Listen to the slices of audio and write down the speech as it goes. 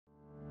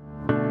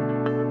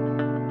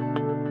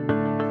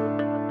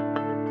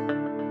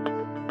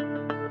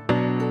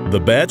The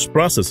batch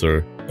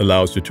processor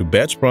allows you to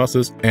batch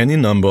process any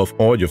number of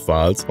audio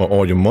files or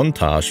audio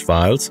montage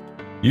files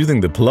using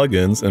the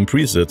plugins and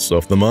presets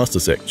of the master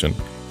section,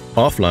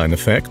 offline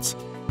effects,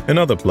 and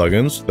other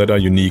plugins that are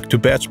unique to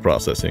batch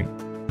processing.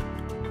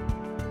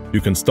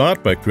 You can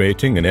start by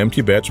creating an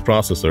empty batch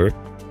processor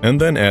and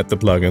then add the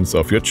plugins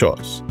of your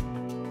choice.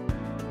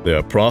 There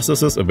are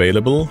processes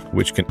available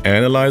which can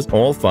analyze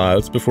all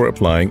files before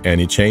applying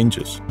any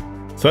changes,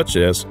 such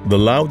as the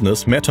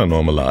loudness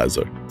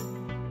meta-normalizer.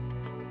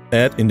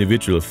 Add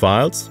individual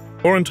files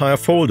or entire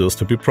folders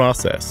to be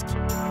processed.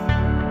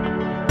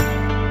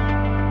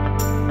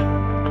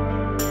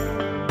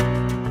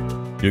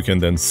 You can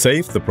then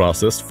save the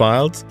processed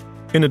files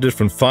in a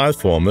different file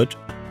format,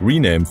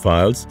 rename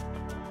files,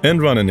 and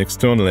run an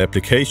external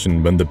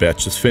application when the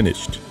batch is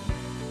finished.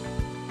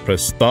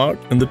 Press Start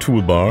in the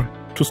toolbar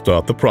to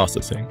start the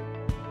processing.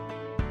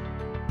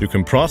 You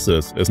can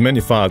process as many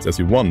files as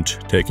you want,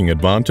 taking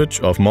advantage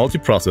of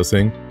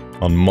multiprocessing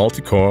on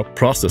multi-core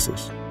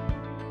processors.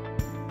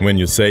 When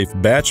you save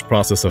batch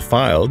processor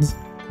files,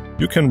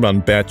 you can run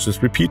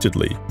batches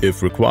repeatedly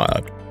if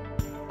required.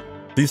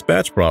 These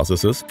batch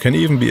processes can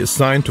even be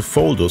assigned to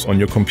folders on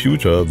your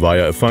computer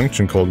via a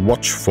function called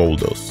watch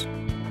folders.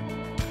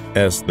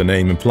 As the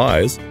name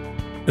implies,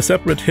 a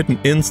separate hidden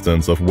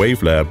instance of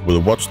WaveLab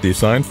will watch the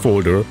assigned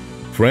folder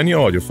for any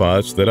audio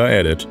files that are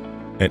added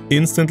and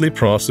instantly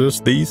process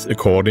these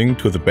according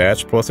to the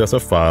batch processor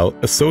file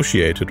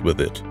associated with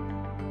it.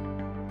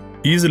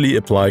 Easily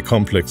apply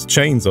complex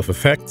chains of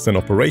effects and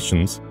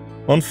operations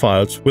on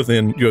files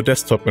within your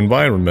desktop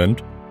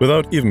environment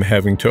without even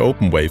having to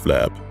open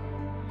WaveLab.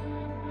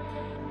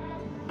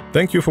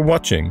 Thank you for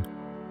watching.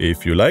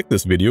 If you like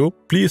this video,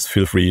 please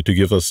feel free to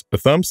give us a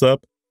thumbs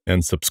up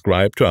and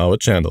subscribe to our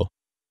channel.